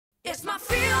It's my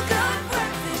feel-good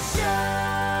breakfast show.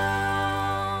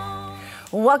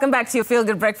 Welcome back to your Feel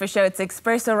Good Breakfast Show. It's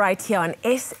Espresso right here on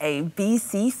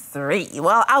SABC3.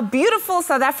 Well, our beautiful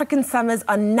South African summers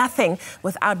are nothing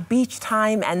without beach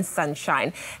time and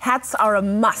sunshine. Hats are a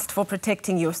must for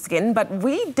protecting your skin, but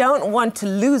we don't want to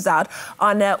lose out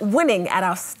on winning at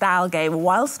our style game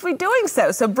whilst we're doing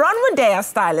so. So Bronwyn Day, our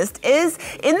stylist, is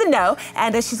in the know,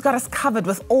 and she's got us covered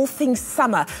with all things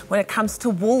summer when it comes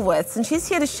to Woolworths. And she's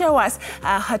here to show us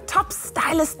her top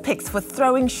stylist picks for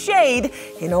throwing shade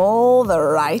in all the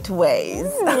right ways.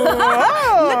 Look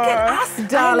at us,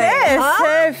 darling.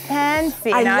 So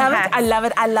fancy. I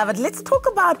love it. Let's talk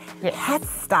about hat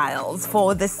styles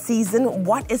for this season.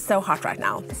 What is so hot right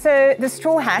now? So the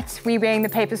straw hat, we're wearing the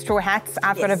paper straw hats.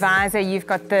 I've got a visor, you've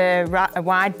got the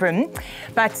wide brim.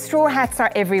 But straw hats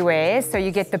are everywhere. So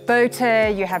you get the boater,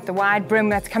 you have the wide brim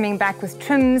that's coming back with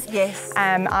trims. Yes.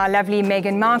 Our lovely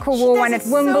Meghan Markle wore one at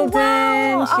Wimbledon. So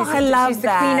well. She's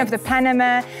the queen of the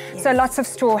Panama. Yes. So lots of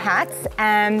straw hats.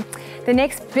 The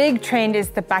next big trend is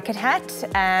the bucket hat.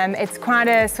 It's quite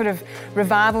a sort of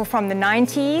revival from the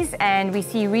 90s, and we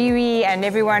see Riri and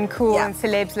everyone cool and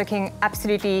celebs looking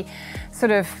absolutely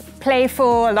sort of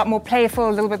playful, a lot more playful,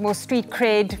 a little bit more street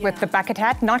cred with the bucket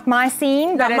hat. Not my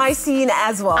scene, but not my scene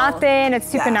as well. Out there, and it's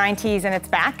super 90s and it's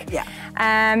back. Yeah.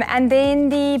 And then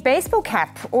the baseball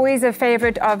cap, always a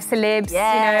favorite of celebs, you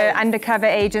know, undercover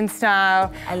agent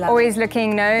style. I love always it.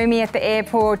 looking Naomi at the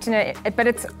airport, you know, but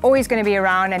it's always going to be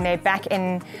around, and they're back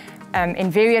in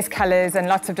various colors and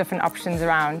lots of different options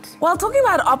around. Well, talking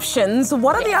about options,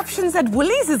 what are the options that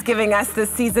Woolies is giving us this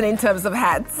season in terms of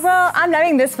hats? Well, I'm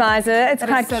loving this visor. It's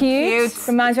quite so cute.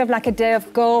 Reminds me of like a day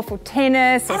of golf or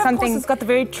tennis or and something. Of course, it's got the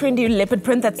very trendy leopard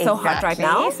print that's so hot right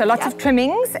now. So lots of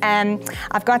trimmings.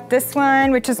 I've got this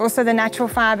one, which is also the natural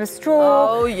fiber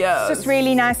straw. Oh, yes. It's just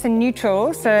really nice and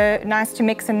neutral, so nice to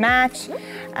mix and match.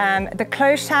 The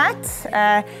cloche hat,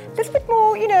 a little bit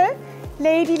more, you know,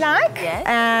 ladylike. Yes.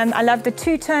 I love the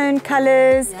two-tone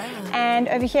colors. And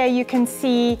over here you can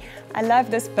see, I love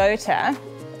this boater.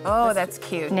 Oh, that's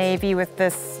cute. Navy with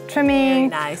this trimming.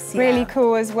 Very nice, Really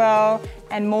cool as well.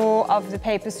 And more of the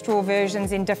paper straw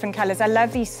versions in different colors. I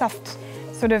love these soft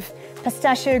sort of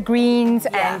pistachio greens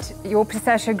and your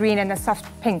pistachio green and the soft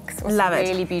pinks. Also love it.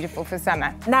 Really beautiful for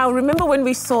summer. Now, remember when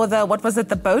we saw the, what was it,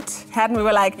 the boat hat, and we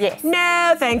were like,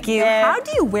 no, thank you. How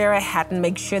do you wear a hat and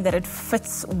make sure that it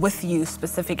fits with you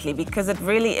specifically? Because it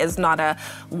really is not a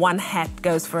one hat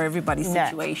goes for everybody's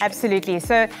situation. Absolutely.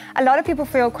 So a lot of people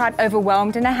feel quite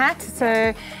overwhelmed in a hat.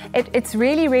 So it's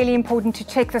really, really important to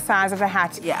check the size of the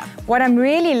hat. Yeah. What I'm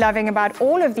really loving about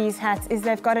all of these hats is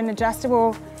they've got an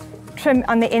adjustable trim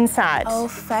on the inside. Oh,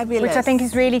 fabulous. Which I think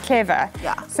is really clever.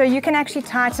 Yeah. So you can actually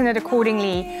tighten it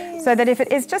accordingly so that if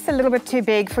it is just a little bit too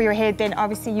big for your head, then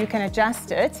obviously you can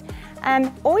adjust it.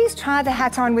 Always try the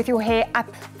hat on with your hair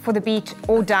up for the beach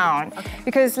or down.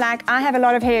 Because like I have a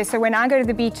lot of hair, so when I go to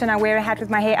the beach and I wear a hat with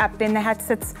my hair up, then the hat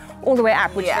sits all the way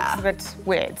up, which looks a bit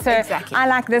weird. So I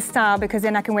like this style because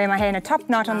then I can wear my hair in a top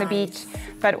knot on the beach,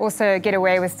 but also get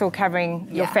away with still covering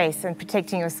your face and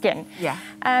protecting your skin.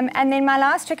 And then my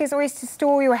last trick is always to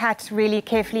store your hat really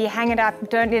carefully, hang it up,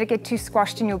 don't let it get too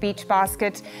squashed in your beach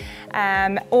basket.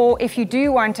 Or if you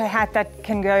do want a hat that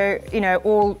can go, you know,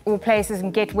 all places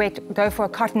and get wet, go for a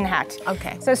cotton hat.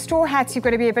 So straw hats, you've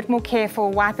got to be a bit more careful,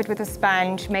 wipe it with a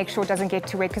sponge, make sure it doesn't get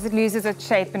too wet because it loses its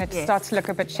shape and it starts to look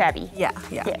a bit shabby.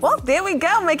 Well, there we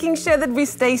go, making sure that we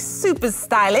stay super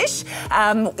stylish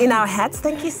in our hats.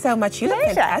 Thank you so much. You look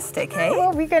fantastic, hey?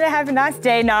 Well, we're going to have a nice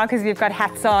day now because we've got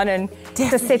hats on and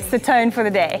just sets the tone for the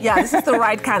day. Yeah, this is the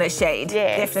right kind of shade.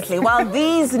 Definitely. Well,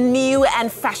 these new and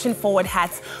fashion-forward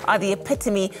hats are the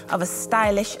epitome of a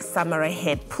stylish summer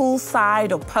ahead.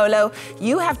 Poolside or polo,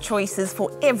 you have choices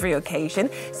for every occasion.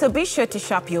 So be sure to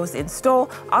shop yours in store,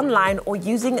 online, or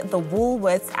using the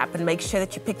Woolworths app and make sure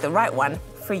that you pick the right one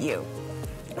for you.